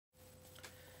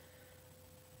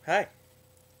Hi,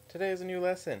 today is a new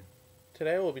lesson.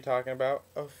 Today we'll be talking about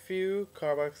a few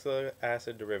carboxylic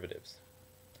acid derivatives.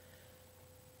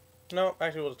 No,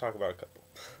 actually we'll just talk about a couple.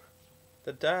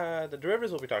 The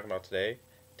derivatives we'll be talking about today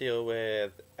deal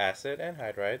with acid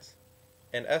anhydrides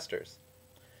and esters.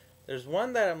 There's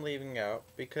one that I'm leaving out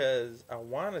because I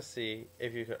want to see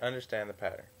if you can understand the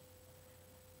pattern.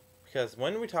 Because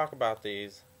when we talk about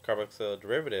these carboxylic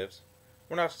derivatives,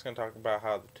 we're not just going to talk about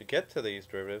how to get to these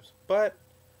derivatives, but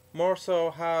more so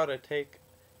how to take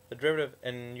the derivative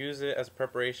and use it as a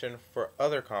preparation for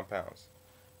other compounds,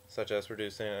 such as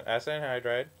producing an acid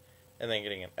anhydride and then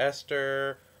getting an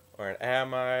ester or an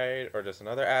amide or just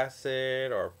another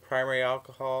acid or primary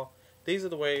alcohol. These are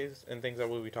the ways and things that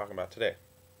we'll be talking about today.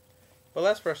 But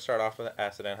let's first start off with an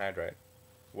acid anhydride.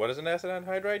 What is an acid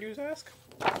anhydride, you ask?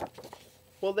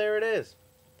 Well, there it is.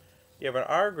 You have an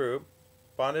R group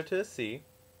bonded to a C,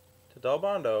 to double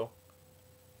bond O,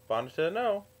 bonded to an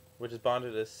O, which is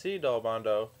bonded to a C double bond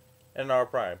O, and an R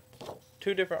prime.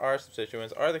 Two different R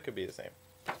substituents, or they could be the same.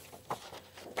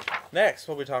 Next,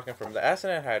 we'll be talking from the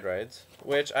acid anhydrides,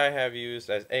 which I have used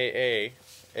as AA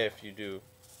if you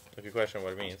question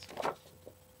what it means,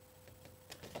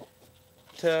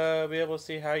 to be able to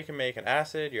see how you can make an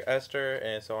acid, your ester,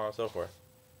 and so on and so forth.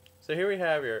 So here we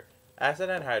have your acid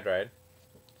anhydride.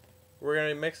 We're going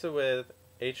to mix it with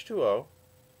H2O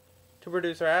to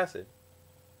produce our acid.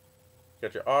 You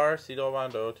got your R, C double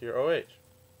bond O to your OH.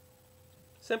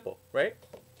 Simple, right?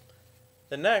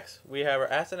 Then next, we have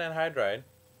our acid anhydride.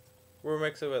 We'll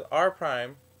mix it with R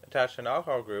prime attached to an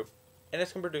alcohol group, and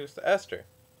it's going to produce the ester.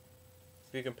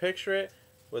 If you can picture it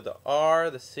with the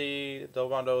R, the C, double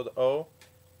bond O, the O,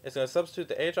 it's going to substitute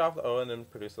the H off the O and then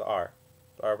produce the R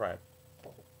prime.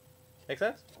 Make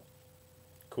sense?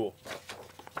 Cool.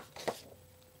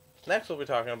 Next, we'll be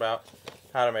talking about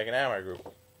how to make an amide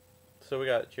group. So we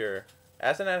got your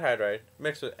acid anhydride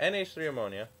mixed with NH3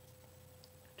 ammonia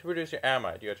to produce your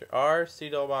amide. You got your R, C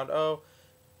double bond O,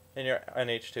 and your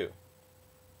NH2.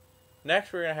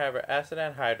 Next, we're going to have our acid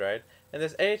anhydride, and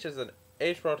this H is an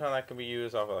H proton that can be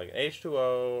used off of like an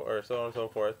H2O or so on and so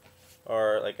forth,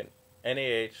 or like an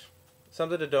NaH,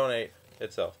 something to donate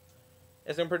itself.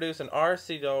 It's going to produce an R,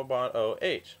 C double bond O,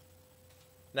 H.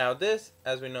 Now this,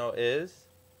 as we know, is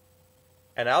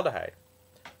an aldehyde.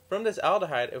 From this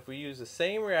aldehyde, if we use the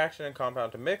same reaction and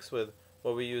compound to mix with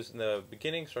what we used in the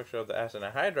beginning structure of the acid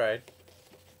anhydride,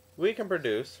 we can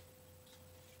produce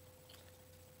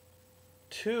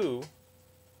two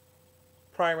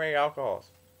primary alcohols.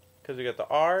 Because we got the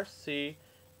R, C,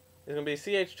 it's going to be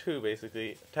CH2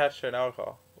 basically attached to an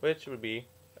alcohol, which would be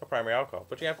a primary alcohol.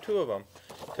 But you have two of them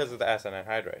because of the acid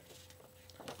anhydride.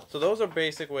 So those are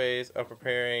basic ways of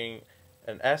preparing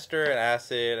an ester, an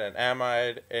acid, an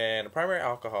amide, and a primary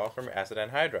alcohol from your acid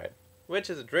anhydride,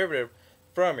 which is a derivative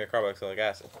from your carboxylic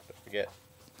acid. Don't forget.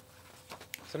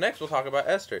 So next we'll talk about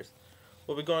esters.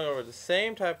 We'll be going over the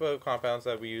same type of compounds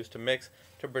that we use to mix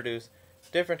to produce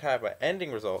different type of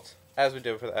ending results as we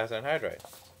did for the acid anhydride.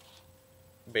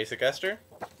 Basic ester,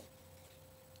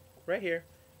 right here.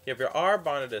 You have your R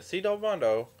bonded to C double bond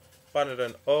O, bonded to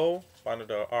an O, bonded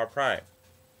to R prime.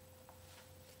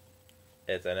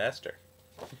 It's an ester.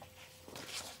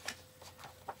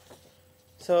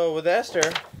 So with ester,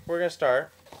 we're going to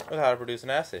start with how to produce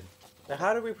an acid. Now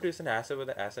how do we produce an acid with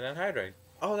an acid anhydride?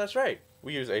 Oh, that's right.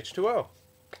 We use H2O.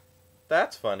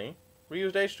 That's funny. We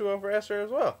used H2O for ester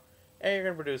as well. And you're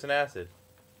going to produce an acid.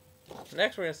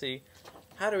 Next we're going to see,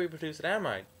 how do we produce an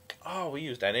amide? Oh, we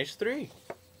used NH3.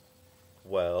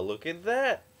 Well, look at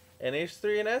that.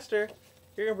 NH3 and ester,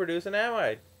 you're going to produce an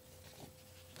amide.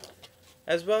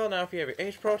 As well, now if you have your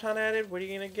H proton added, what are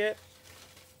you going to get?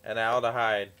 An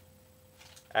aldehyde.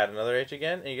 Add another H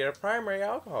again, and you get a primary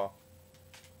alcohol.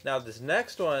 Now this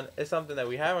next one is something that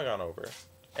we haven't gone over,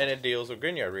 and it deals with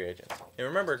Grignard reagents. And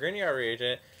remember, Grignard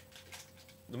reagent,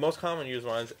 the most common used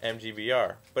one is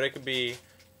MgBr, but it could be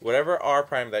whatever R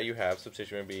prime that you have,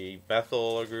 substitution would be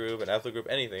methyl group, an ethyl group,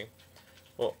 anything,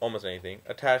 well, almost anything,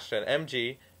 attached to an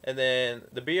Mg, and then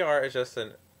the Br is just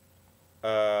an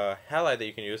halide that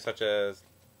you can use, such as,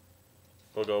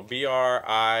 we'll go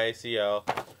BrICl,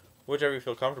 whichever you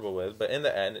feel comfortable with, but in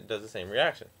the end, it does the same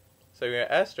reaction. So your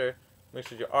ester mixed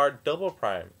with your R double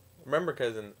prime. Remember,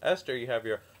 because in ester, you have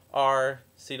your R,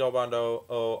 C double bond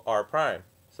O, R prime.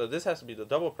 So this has to be the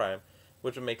double prime,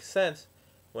 which would make sense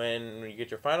when you get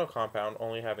your final compound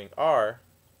only having R.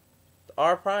 The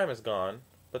R prime is gone,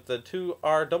 but the two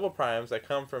R double primes that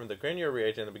come from the Grignard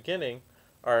reagent in the beginning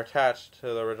are attached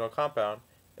to the original compound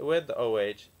with the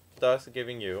OH, thus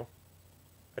giving you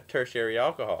a tertiary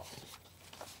alcohol.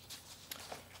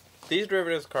 These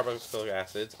derivatives of carboxylic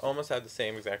acids almost have the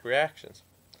same exact reactions.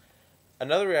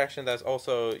 Another reaction that's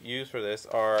also used for this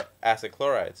are acid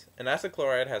chlorides. An acid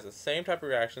chloride has the same type of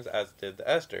reactions as did the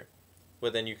ester.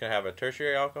 But then you can have a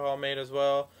tertiary alcohol made as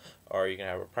well, or you can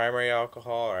have a primary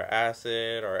alcohol, or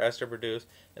acid, or ester produced,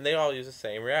 and they all use the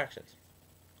same reactions.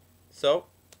 So,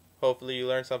 hopefully you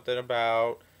learned something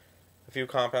about a few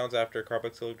compounds after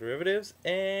carboxylic derivatives,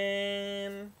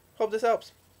 and hope this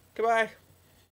helps. Goodbye!